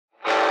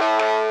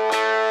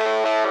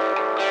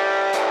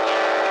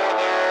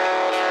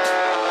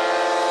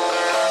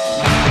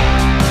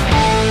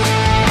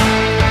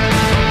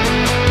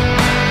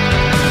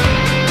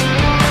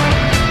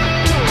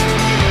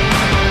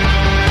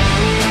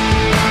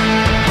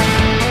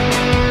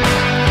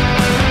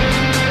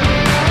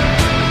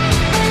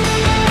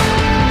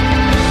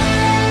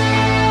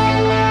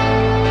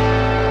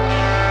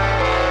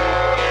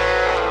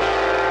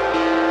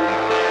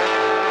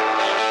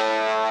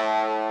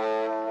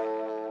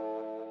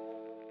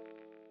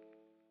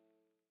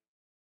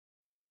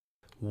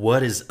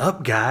What is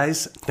up,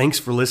 guys? Thanks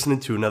for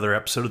listening to another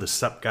episode of the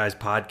Sup Guys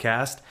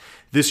podcast.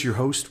 This your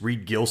host,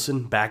 Reed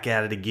Gilson, back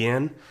at it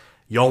again.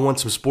 Y'all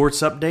want some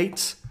sports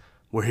updates?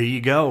 Well, here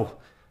you go.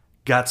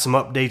 Got some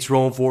updates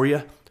rolling for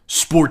you.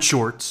 Sports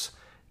shorts.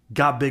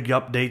 Got big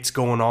updates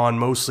going on,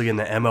 mostly in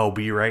the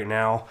MLB right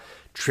now.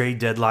 Trade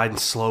deadline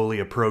slowly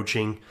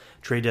approaching.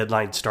 Trade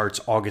deadline starts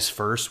August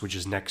 1st, which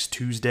is next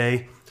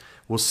Tuesday.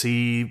 We'll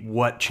see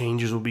what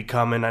changes will be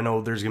coming. I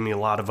know there's going to be a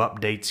lot of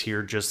updates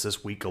here just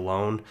this week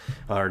alone,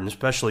 and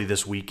especially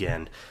this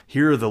weekend.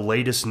 Here are the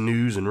latest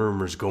news and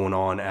rumors going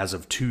on as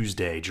of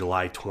Tuesday,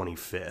 July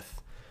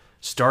 25th.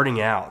 Starting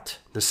out,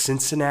 the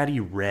Cincinnati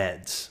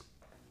Reds.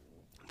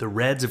 The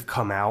Reds have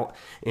come out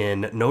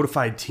and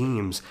notified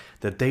teams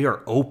that they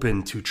are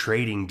open to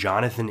trading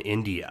Jonathan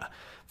India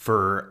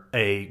for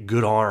a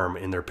good arm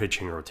in their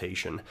pitching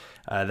rotation.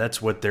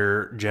 That's what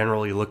they're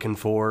generally looking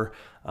for.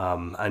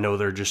 I know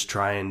they're just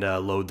trying to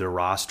load their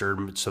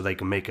roster so they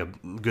can make a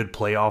good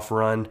playoff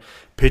run.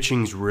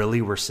 Pitching's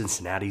really where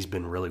Cincinnati's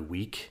been really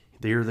weak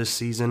there this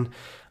season.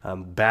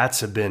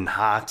 Bats have been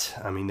hot.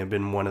 I mean, they've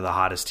been one of the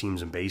hottest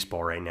teams in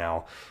baseball right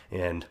now.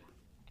 And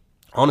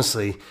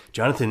honestly,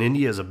 Jonathan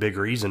India is a big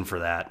reason for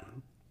that.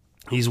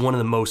 He's one of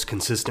the most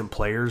consistent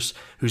players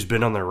who's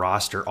been on their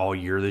roster all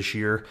year this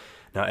year.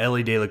 Now,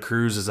 Elly De La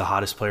Cruz is the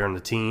hottest player on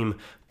the team,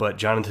 but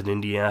Jonathan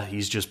India,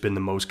 he's just been the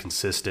most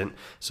consistent.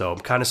 So I'm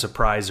kind of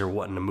surprised they're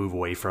wanting to move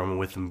away from him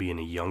with him being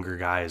a younger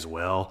guy as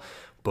well.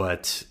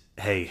 But,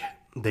 hey,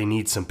 they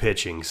need some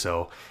pitching.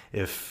 So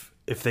if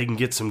they can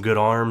get some good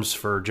arms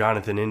for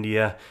Jonathan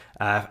India,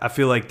 I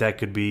feel like that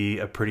could be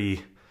a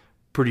pretty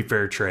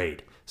fair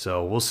trade.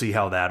 So we'll see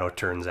how that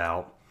turns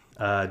out.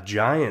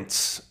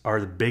 Giants are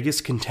the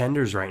biggest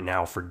contenders right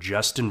now for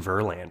Justin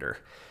Verlander.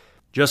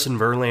 Justin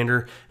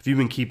Verlander, if you've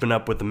been keeping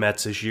up with the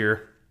Mets this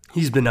year,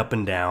 he's been up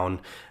and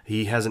down.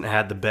 He hasn't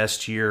had the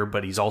best year,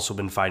 but he's also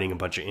been fighting a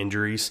bunch of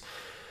injuries.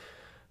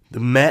 The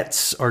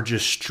Mets are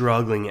just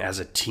struggling as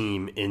a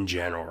team in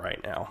general right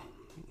now.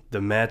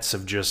 The Mets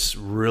have just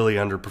really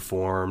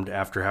underperformed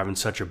after having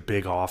such a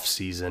big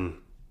offseason.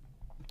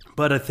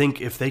 But I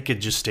think if they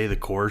could just stay the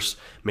course,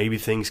 maybe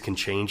things can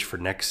change for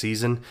next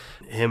season.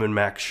 Him and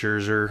Max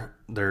Scherzer,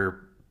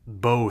 they're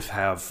both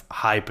have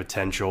high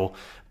potential.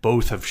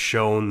 Both have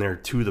shown they're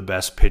two of the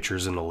best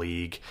pitchers in the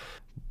league.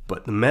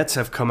 But the Mets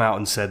have come out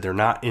and said they're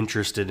not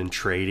interested in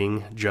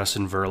trading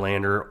Justin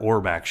Verlander or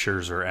Max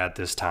Scherzer at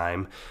this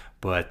time.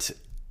 But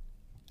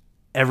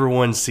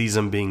everyone sees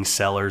them being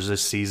sellers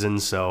this season,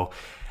 so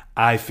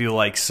I feel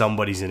like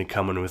somebody's going to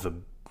come in with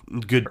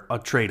a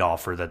trade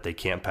offer that they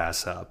can't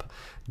pass up.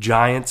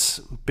 Giants,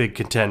 big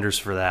contenders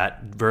for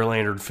that.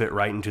 Verlander would fit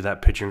right into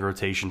that pitching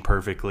rotation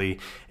perfectly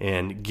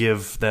and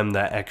give them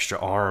that extra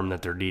arm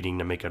that they're needing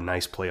to make a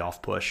nice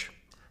playoff push.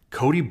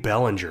 Cody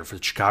Bellinger for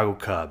the Chicago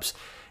Cubs.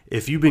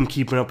 If you've been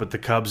keeping up with the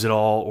Cubs at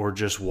all or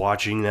just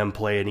watching them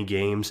play any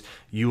games,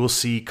 you will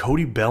see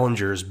Cody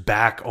Bellinger is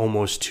back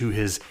almost to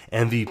his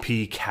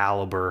MVP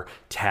caliber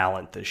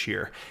talent this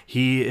year.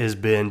 He has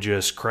been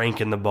just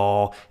cranking the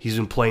ball. He's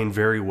been playing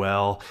very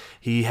well.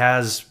 He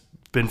has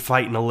been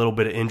fighting a little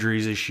bit of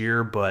injuries this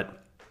year,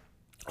 but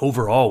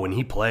overall, when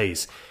he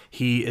plays,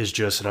 he is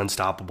just an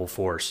unstoppable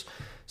force.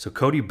 So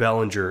Cody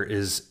Bellinger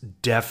is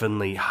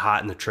definitely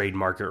hot in the trade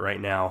market right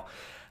now.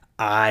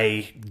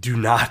 I do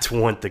not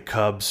want the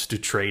Cubs to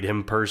trade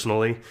him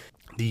personally.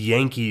 The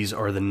Yankees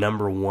are the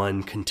number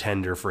one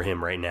contender for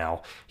him right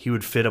now. He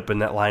would fit up in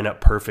that lineup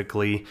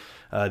perfectly.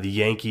 The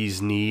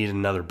Yankees need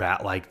another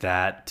bat like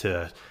that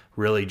to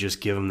really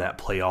just give him that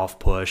playoff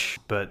push.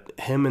 But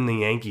him and the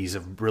Yankees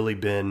have really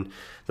been,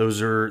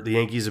 the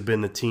Yankees have been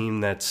the team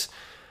that's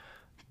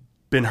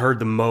been heard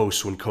the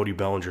most when Cody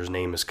Bellinger's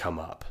name has come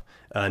up.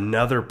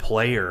 Another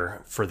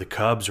player for the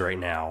Cubs right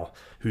now,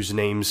 whose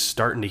name's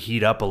starting to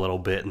heat up a little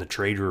bit in the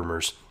trade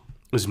rumors,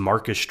 is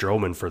Marcus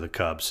Stroman for the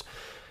Cubs.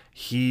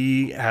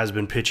 He has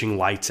been pitching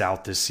lights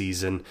out this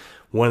season.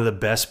 One of the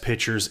best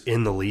pitchers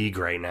in the league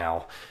right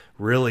now.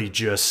 Really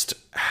just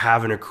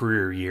having a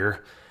career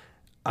year.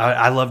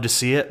 I love to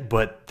see it,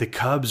 but the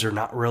Cubs are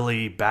not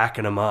really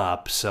backing him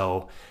up.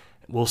 So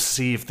we'll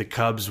see if the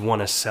Cubs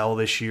want to sell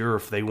this year or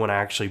if they want to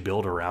actually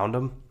build around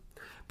him.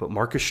 But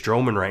Marcus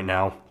Stroman right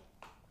now,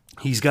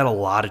 he's got a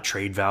lot of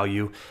trade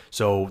value.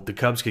 So the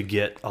Cubs could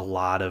get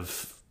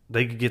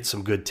they could get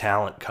some good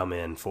talent come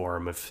in for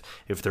him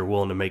if they're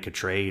willing to make a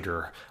trade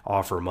or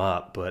offer him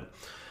up. But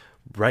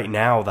right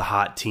now, the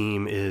hot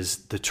team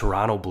is the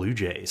Toronto Blue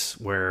Jays,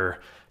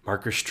 where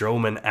Marcus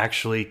Stroman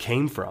actually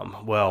came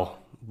from. Well,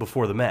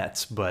 before the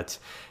Mets. But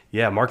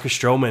yeah, Marcus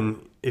Stroman,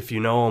 if you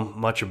know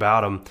much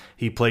about him,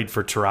 he played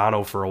for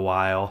Toronto for a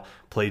while,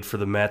 played for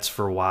the Mets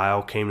for a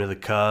while, came to the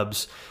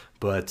Cubs.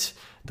 But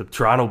the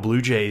Toronto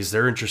Blue Jays,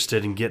 they're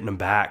interested in getting him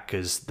back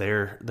because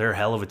they're a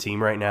hell of a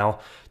team right now.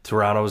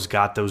 Toronto's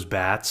got those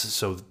bats,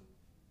 so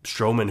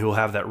Stroman, who'll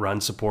have that run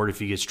support if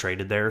he gets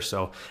traded there.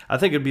 So I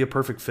think it'd be a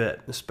perfect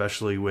fit,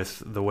 especially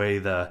with the way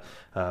the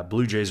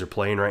Blue Jays are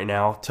playing right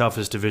now.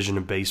 Toughest division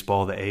in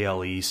baseball. The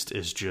AL East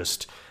is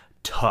just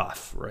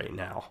tough right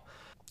now.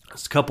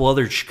 There's a couple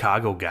other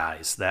Chicago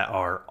guys that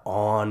are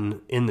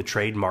in the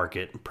trade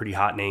market, pretty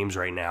hot names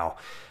right now.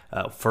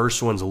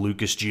 First one's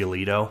Lucas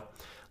Giolito.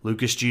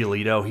 Lucas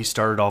Giolito, he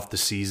started off the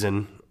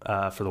season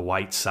for the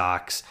White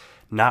Sox,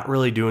 not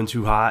really doing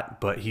too hot,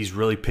 but he's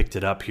really picked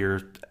it up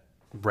here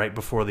right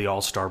before the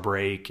All-Star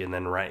break, and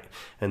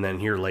then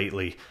here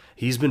lately,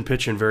 he's been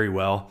pitching very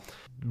well.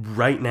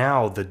 Right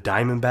now, the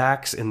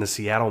Diamondbacks and the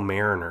Seattle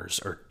Mariners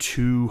are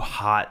two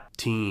hot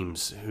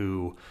teams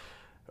who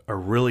are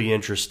really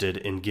interested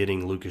in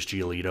getting Lucas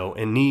Giolito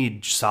and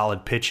need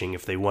solid pitching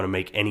if they want to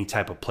make any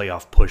type of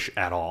playoff push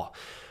at all.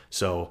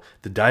 So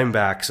the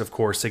Diamondbacks, of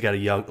course, they got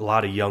a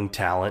lot of young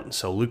talent.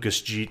 So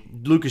Lucas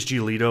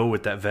Giolito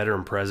with that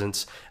veteran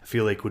presence, I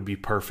feel like would be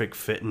perfect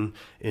fitting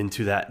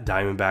into that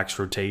Diamondbacks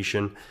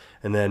rotation.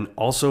 And then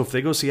also if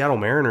they go Seattle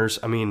Mariners,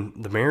 I mean,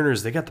 the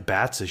Mariners, they got the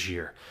bats this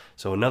year.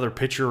 So another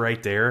pitcher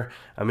right there.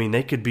 I mean,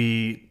 they could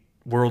be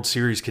World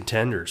Series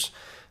contenders.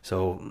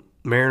 So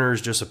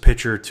Mariners just a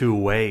pitcher or two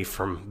away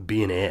from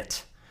being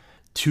it.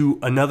 To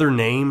another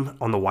name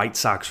on the White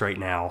Sox right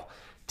now,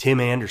 Tim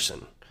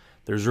Anderson.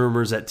 There's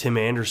rumors that Tim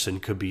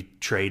Anderson could be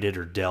traded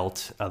or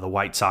dealt. The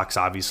White Sox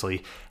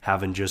obviously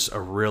having just a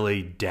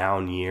really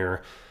down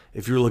year.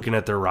 If you're looking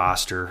at their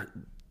roster,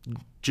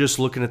 just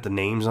looking at the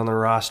names on their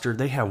roster,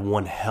 they have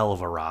one hell of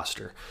a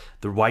roster.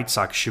 The White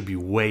Sox should be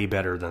way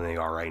better than they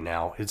are right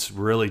now. It's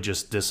really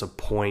just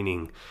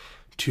disappointing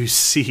to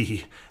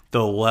see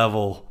the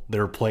level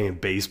they're playing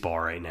baseball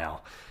right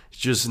now. It's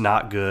just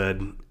not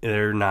good.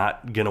 They're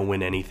not going to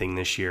win anything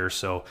this year.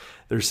 So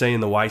they're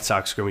saying the White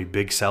Sox are going to be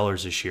big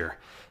sellers this year.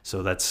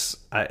 So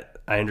I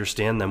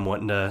understand them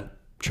wanting to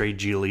trade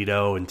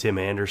Giolito and Tim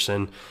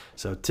Anderson.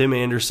 So Tim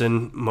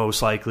Anderson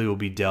most likely will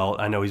be dealt.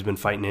 I know he's been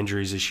fighting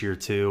injuries this year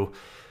too.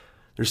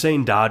 They're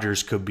saying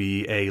Dodgers could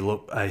be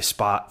a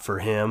spot for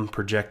him,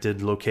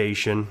 projected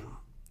location.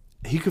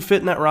 He could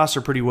fit in that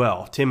roster pretty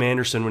well. Tim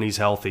Anderson, when he's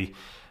healthy,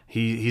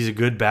 he's a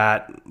good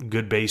bat,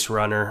 good base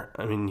runner.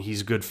 I mean,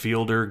 he's a good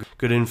fielder,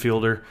 good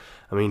infielder.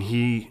 I mean,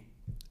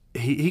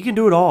 he can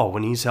do it all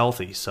when he's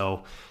healthy.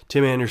 So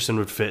Tim Anderson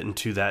would fit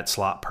into that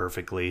slot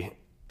perfectly.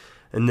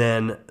 And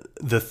then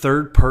the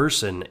third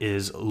person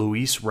is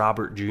Luis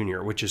Robert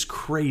Jr., which is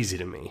crazy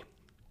to me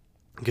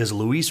because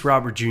Luis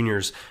Robert Jr.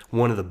 is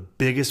one of the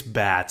biggest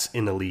bats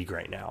in the league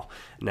right now.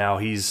 Now,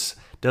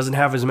 doesn't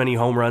have as many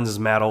home runs as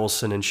Matt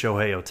Olson and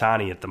Shohei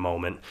Ohtani at the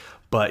moment,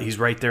 but he's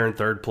right there in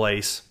third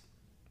place.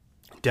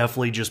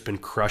 Definitely just been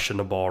crushing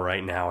the ball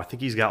right now. I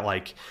think he's got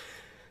like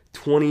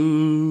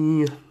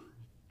 27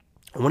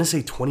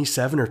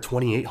 or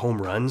 28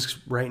 home runs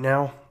right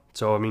now.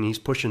 So, I mean, he's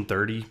pushing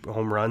 30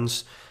 home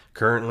runs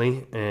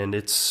currently, and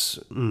it's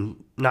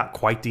not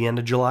quite the end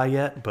of July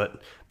yet,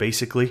 but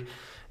basically.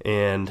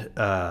 And,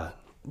 I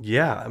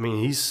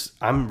mean,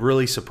 I'm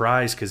really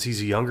surprised because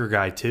he's a younger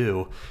guy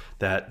too,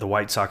 that the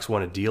White Sox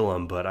want to deal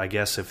him. But I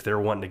guess if they're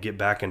wanting to get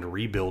back into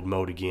rebuild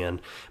mode again,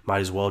 might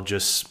as well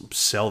just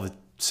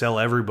sell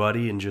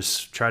everybody and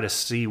just try to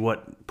see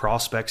what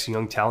prospects,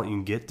 young talent you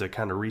can get to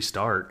kind of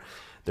restart.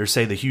 They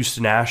say the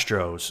Houston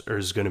Astros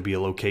is going to be a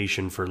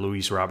location for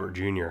Luis Robert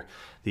Jr.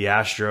 The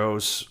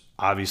Astros,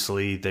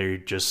 obviously, they're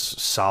just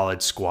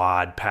solid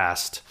squad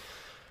past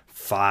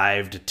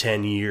 5 to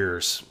 10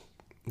 years.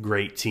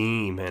 Great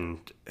team, and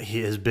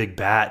his big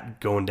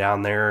bat going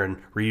down there and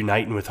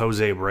reuniting with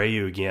Jose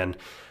Abreu again,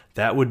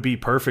 that would be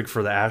perfect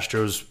for the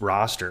Astros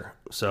roster.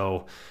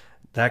 So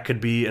that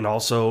could be, and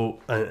also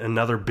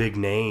another big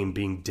name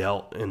being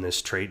dealt in this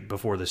trade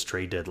before this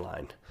trade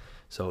deadline.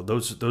 So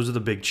those are the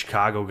big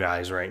Chicago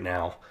guys right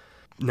now.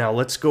 Now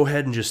let's go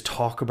ahead and just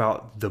talk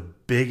about the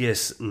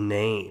biggest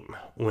name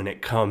when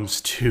it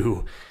comes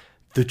to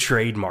the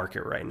trade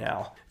market right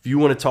now. If you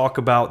want to talk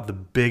about the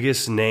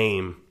biggest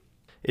name,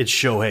 it's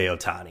Shohei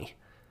Ohtani.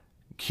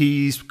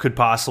 He could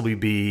possibly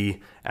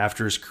be,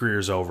 after his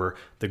career's over,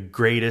 the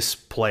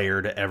greatest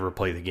player to ever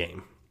play the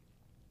game.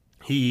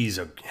 He's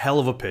a hell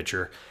of a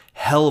pitcher,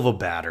 hell of a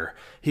batter.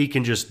 He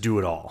can just do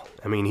it all.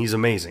 I mean, he's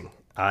amazing.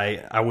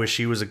 I wish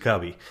he was a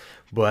Cubby,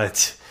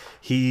 but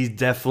he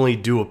definitely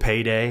due a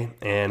payday,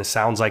 and it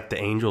sounds like the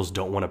Angels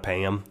don't want to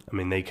pay him. I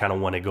mean, they kind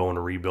of want to go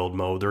into rebuild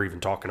mode. They're even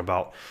talking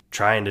about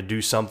trying to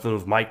do something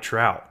with Mike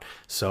Trout.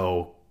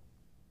 So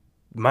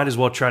might as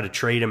well try to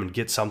trade him and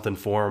get something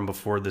for him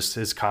before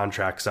his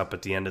contract's up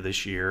at the end of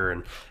this year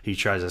and he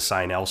tries to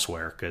sign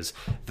elsewhere, because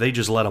if they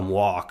just let him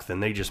walk,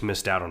 then they just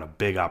missed out on a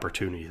big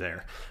opportunity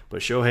there. But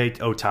Shohei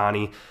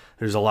Ohtani,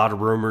 there's a lot of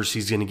rumors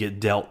he's going to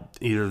get dealt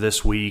either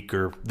this week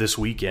or this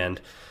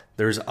weekend.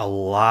 There's a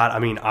lot. I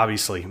mean,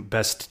 obviously,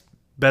 best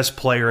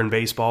player in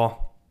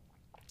baseball.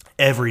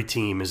 Every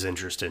team is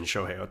interested in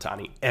Shohei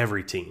Ohtani.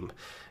 Every team.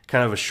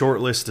 Kind of a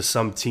short list of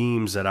some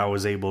teams that I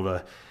was able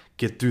to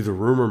get through the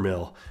rumor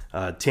mill.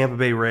 Tampa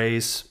Bay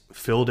Rays,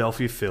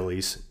 Philadelphia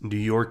Phillies, New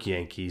York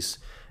Yankees,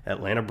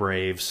 Atlanta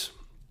Braves,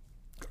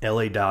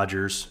 LA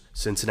Dodgers,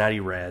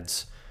 Cincinnati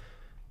Reds,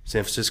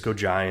 San Francisco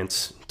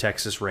Giants,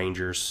 Texas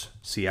Rangers,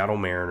 Seattle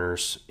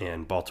Mariners,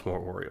 and Baltimore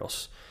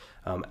Orioles.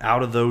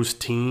 Out of those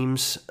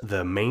teams,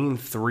 the main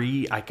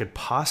three I could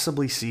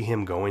possibly see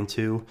him going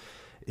to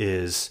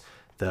is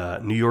the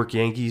New York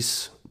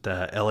Yankees,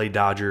 the LA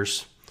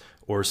Dodgers,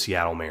 or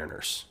Seattle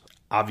Mariners.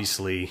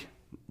 Obviously,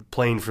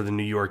 playing for the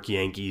New York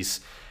Yankees,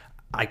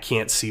 I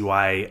can't see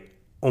why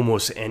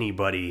almost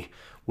anybody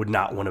would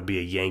not want to be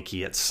a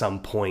Yankee at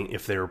some point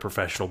if they're a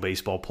professional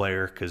baseball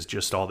player, because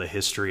just all the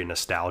history and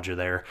nostalgia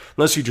there,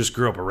 unless you just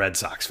grew up a Red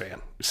Sox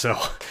fan. So,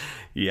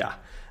 yeah,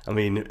 I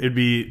mean, it'd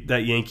be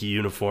that Yankee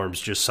uniform's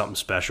just something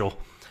special.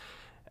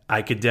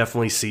 I could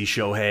definitely see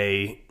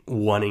Shohei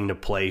wanting to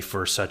play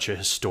for such a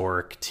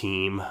historic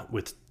team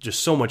with just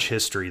so much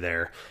history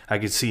there. I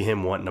could see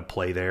him wanting to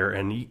play there.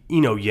 And,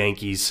 you know,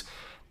 Yankees,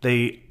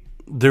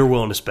 they're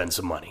willing to spend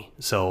some money.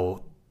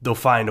 So they'll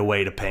find a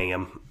way to pay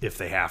him if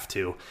they have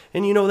to.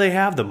 And, you know, they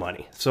have the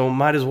money, so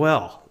might as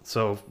well.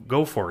 So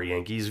go for it,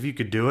 Yankees. If you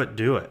could do it,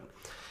 do it.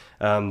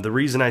 The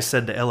reason I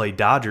said the LA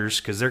Dodgers,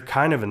 because they're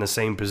kind of in the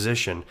same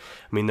position.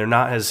 I mean, they're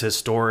not as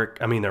historic.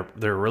 I mean,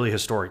 they're a really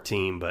historic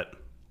team, but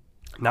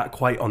not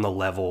quite on the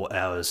level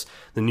as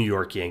the New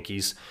York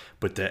Yankees.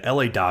 But the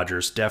LA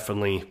Dodgers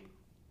definitely,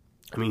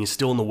 I mean, he's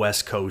still in the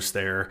West Coast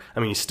there. I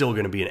mean, he's still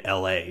going to be in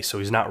LA, so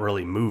he's not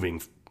really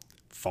moving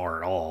far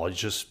at all. He's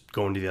just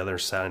going to the other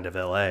side of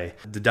LA.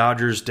 The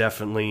Dodgers,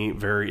 definitely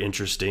very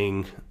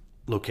interesting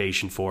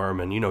location for him.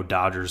 And, you know,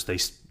 Dodgers, they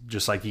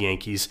just like the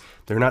Yankees,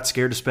 they're not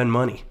scared to spend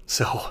money.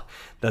 So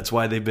that's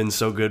why they've been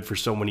so good for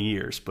so many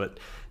years. But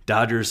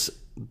Dodgers,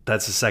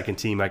 that's the second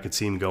team I could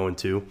see him going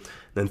to.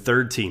 Then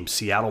third team,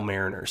 Seattle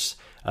Mariners.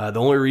 The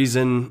only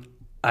reason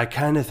I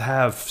kind of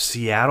have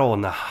Seattle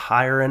on the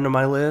higher end of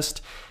my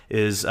list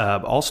is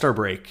All-Star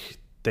break.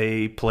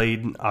 They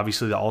played,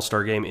 obviously, the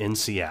All-Star game in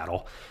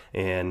Seattle,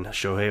 and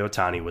Shohei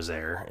Ohtani was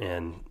there.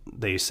 And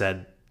they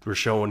said, we're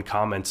showing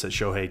comments that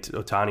Shohei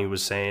Ohtani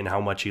was saying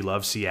how much he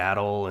loves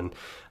Seattle and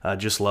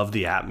just loved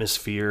the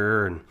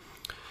atmosphere and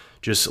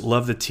just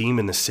loved the team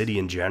and the city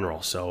in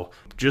general. So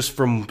just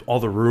from all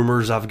the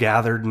rumors I've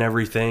gathered and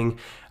everything,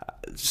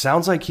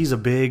 sounds like he's a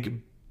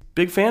big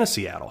fan of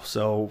Seattle.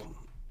 So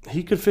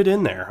he could fit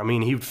in there. I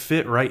mean, he'd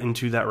fit right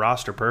into that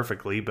roster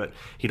perfectly, but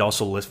he'd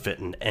also fit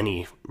in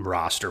any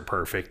roster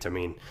perfect. I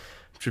mean,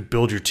 if you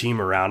build your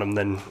team around him,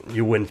 then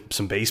you win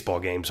some baseball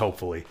games,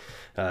 hopefully.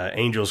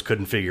 Angels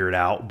couldn't figure it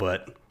out,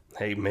 but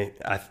hey,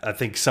 I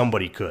think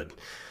somebody could.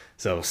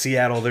 So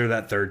Seattle, they're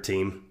that third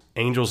team.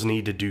 Angels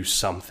need to do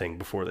something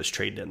before this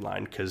trade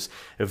deadline, because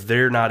if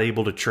they're not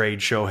able to trade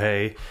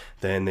Shohei,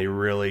 then they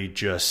really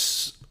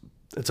just,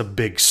 it's a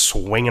big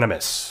swing and a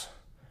miss.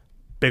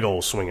 Big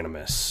old swing and a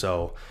miss.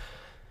 So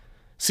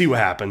see what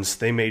happens.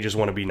 They may just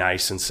want to be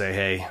nice and say,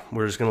 hey,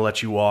 we're just going to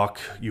let you walk.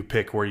 You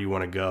pick where you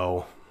want to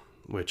go,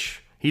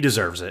 which he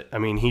deserves it. I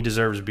mean, he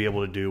deserves to be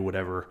able to do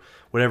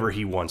whatever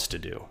he wants to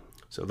do.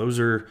 So those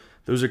are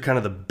kind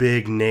of the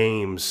big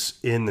names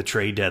in the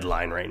trade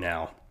deadline right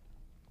now.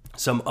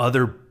 Some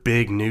other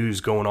big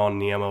news going on in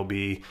the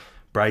MLB.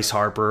 Bryce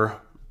Harper,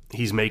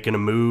 he's making a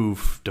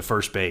move to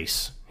first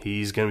base.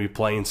 He's going to be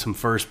playing some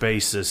first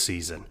base this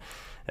season.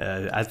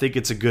 I think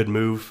it's a good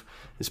move,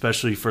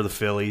 especially for the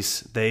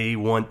Phillies. They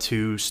want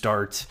to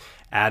start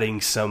adding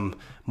some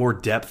more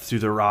depth to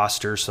the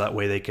roster so that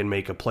way they can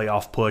make a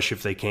playoff push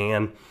if they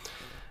can.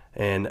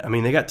 And, I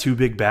mean, they got two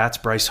big bats,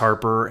 Bryce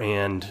Harper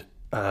and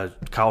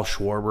Kyle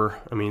Schwarber.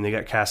 I mean, they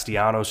got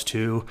Castellanos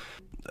too.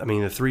 I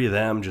mean, the three of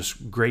them,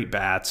 just great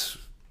bats.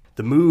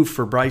 The move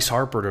for Bryce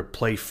Harper to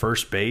play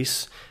first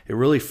base, it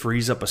really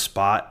frees up a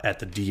spot at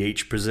the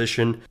DH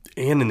position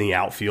and in the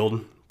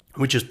outfield,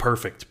 which is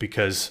perfect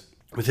because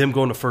with him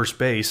going to first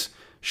base,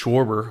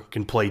 Schwarber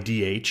can play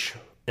DH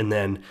and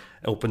then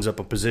opens up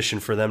a position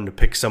for them to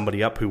pick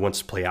somebody up who wants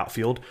to play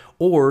outfield,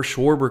 or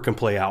Schwarber can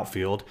play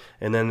outfield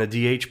and then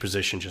the DH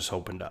position just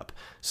opened up.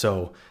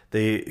 So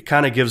it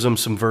kind of gives them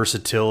some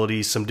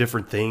versatility, some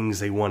different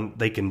things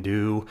they can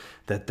do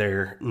that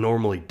they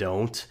normally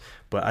don't.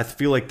 But I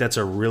feel like that's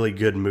a really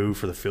good move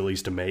for the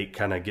Phillies to make,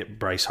 kind of get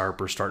Bryce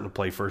Harper starting to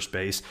play first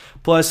base.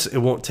 Plus, it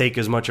won't take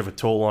as much of a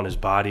toll on his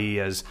body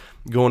as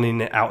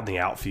going out in the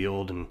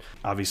outfield. And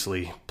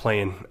obviously,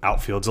 playing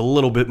outfield's a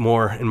little bit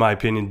more, in my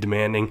opinion,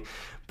 demanding.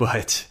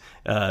 But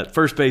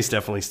first base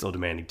definitely still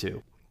demanding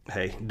too.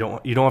 Hey, you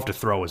don't have to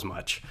throw as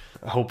much.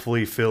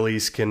 Hopefully,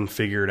 Phillies can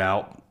figure it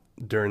out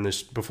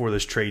before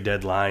this trade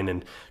deadline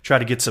and try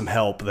to get some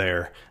help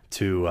there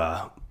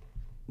to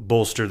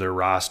bolster their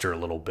roster a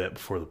little bit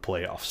before the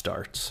playoff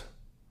starts.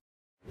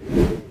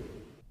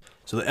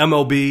 So the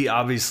MLB,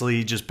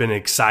 obviously, just been an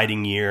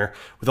exciting year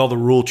with all the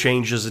rule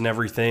changes and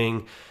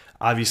everything.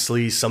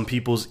 Obviously, some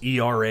people's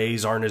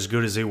ERAs aren't as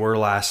good as they were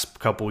last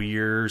couple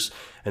years.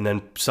 And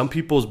then some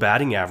people's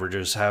batting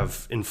averages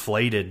have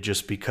inflated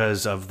just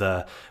because of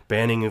the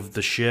banning of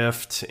the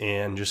shift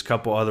and just a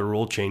couple other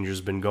rule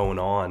changes been going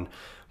on.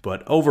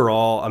 But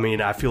overall, I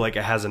mean, I feel like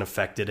it hasn't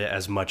affected it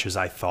as much as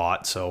I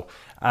thought. So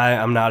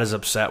I'm not as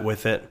upset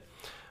with it.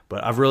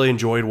 But I've really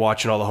enjoyed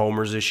watching all the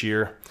homers this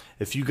year.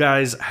 If you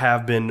guys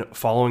have been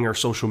following our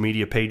social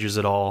media pages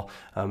at all,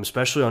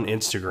 especially on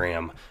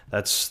Instagram,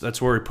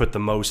 that's where we put the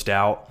most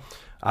out.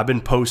 I've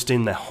been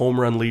posting the home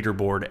run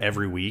leaderboard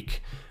every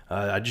week.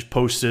 I just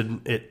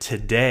posted it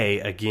today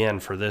again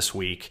for this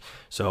week.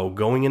 So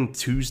going in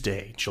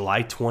Tuesday,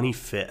 July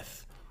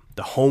 25th,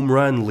 the home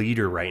run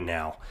leader right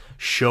now,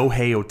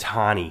 Shohei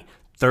Ohtani,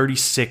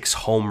 36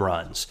 home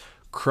runs,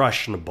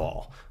 crushing the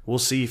ball. We'll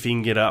see if he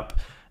can get up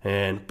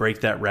and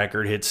break that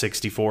record, hit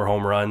 64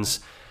 home runs.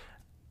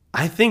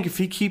 I think if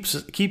he keeps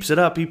it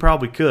up, he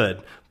probably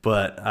could,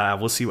 but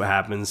we'll see what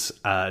happens.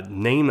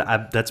 Name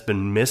that's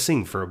been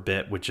missing for a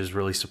bit, which has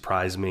really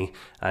surprised me.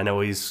 I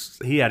know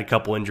he had a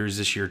couple injuries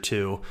this year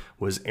too,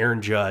 was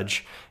Aaron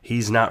Judge.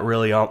 He's not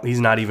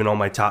even on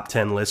my top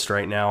 10 list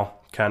right now.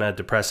 Kind of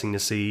depressing to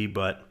see,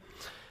 but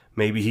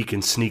maybe he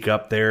can sneak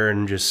up there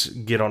and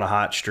just get on a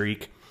hot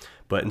streak.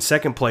 But in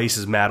second place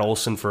is Matt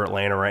Olson for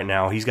Atlanta right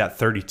now. He's got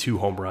 32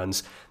 home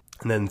runs.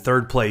 And then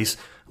third place,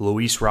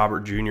 Luis Robert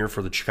Jr.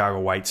 for the Chicago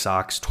White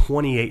Sox,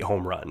 28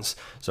 home runs.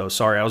 So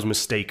sorry, I was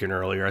mistaken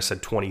earlier. I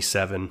said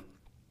 27.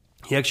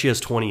 He actually has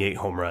 28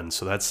 home runs,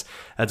 so that's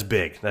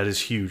big. That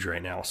is huge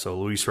right now. So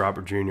Luis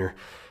Robert Jr.,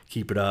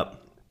 keep it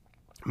up.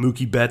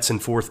 Mookie Betts in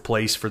fourth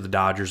place for the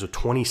Dodgers with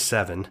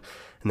 27.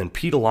 And then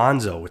Pete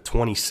Alonso with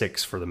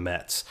 26 for the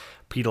Mets.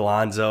 Pete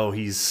Alonso,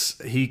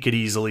 he could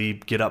easily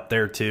get up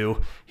there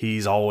too.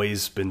 He's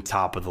always been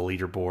top of the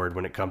leaderboard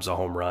when it comes to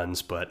home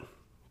runs, but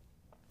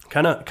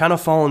kind of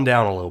fallen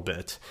down a little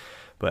bit.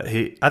 But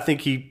I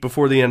think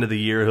before the end of the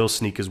year, he'll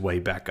sneak his way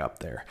back up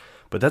there.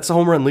 But that's the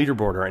home run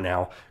leaderboard right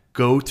now.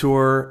 Go to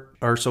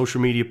our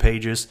social media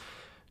pages,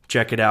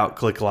 check it out,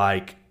 click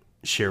like,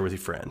 share with your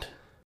friend.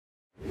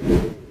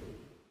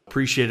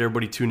 Appreciate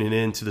everybody tuning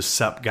in to the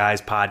Sup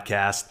Guys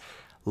podcast.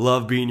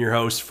 Love being your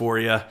host for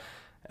you.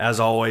 As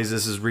always,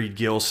 this is Reed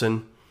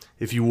Gilson.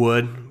 If you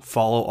would,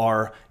 follow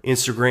our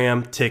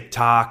Instagram,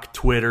 TikTok,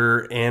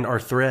 Twitter, and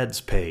our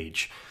Threads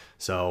page.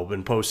 So I've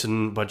been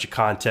posting a bunch of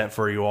content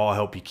for you all,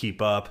 help you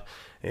keep up.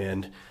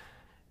 And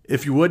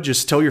if you would,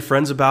 just tell your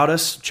friends about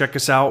us. Check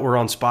us out. We're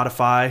on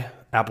Spotify,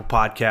 Apple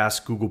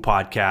Podcasts, Google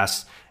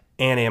Podcasts,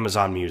 and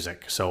Amazon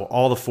Music. So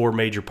all the 4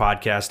 major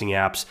podcasting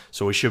apps.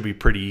 So it should be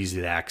pretty easy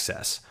to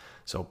access.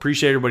 So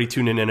appreciate everybody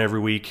tuning in every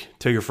week.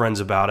 Tell your friends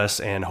about us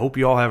and hope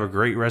you all have a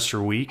great rest of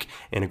your week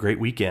and a great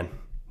weekend.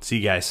 See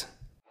you guys.